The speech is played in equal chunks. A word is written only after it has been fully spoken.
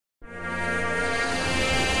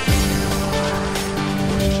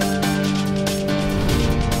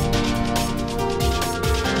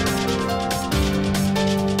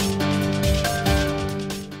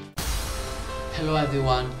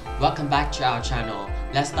back to our channel.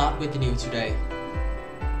 Let's start with the news today.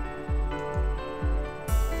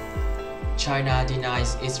 China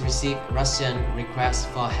denies it's received Russian requests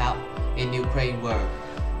for help in Ukraine war.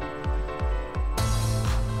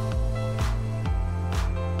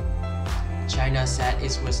 China said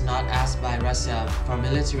it was not asked by Russia for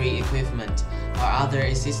military equipment or other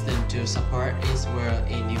assistance to support its war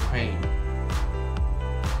in Ukraine.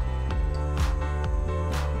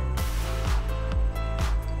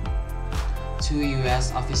 Two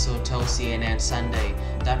U.S. officials told CNN Sunday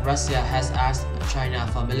that Russia has asked China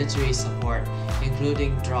for military support,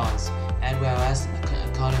 including drones, as well as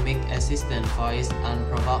economic assistance for its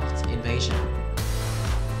unprovoked invasion.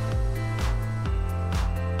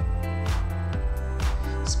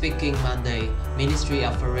 Speaking Monday, Ministry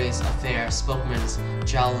of Foreign Affairs spokesman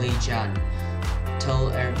Zhao Lijian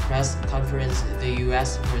told a press conference the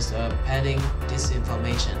U.S. was peddling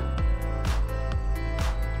disinformation.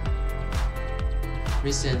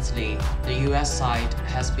 Recently, the U.S. side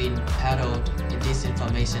has been peddled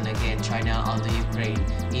disinformation against China on the Ukraine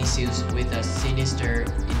issues with a sinister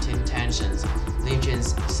intentions, Lijian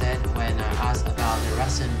said when asked about the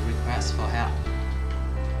Russian request for help.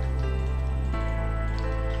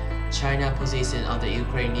 China's position on the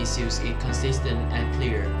Ukraine issues is consistent and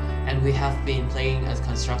clear, and we have been playing a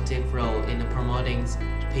constructive role in promoting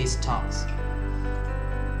peace talks.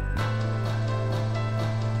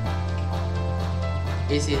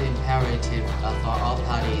 It is imperative for all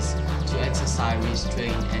parties to exercise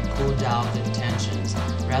restraint and cool down the tensions,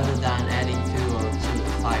 rather than adding fuel to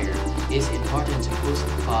the fire. It is important to push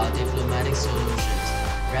for diplomatic solutions,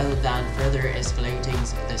 rather than further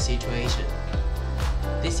escalating the situation.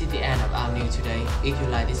 This is the end of our news today. If you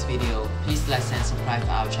like this video, please like and subscribe to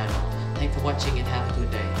our channel. Thanks for watching and have a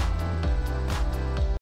good day.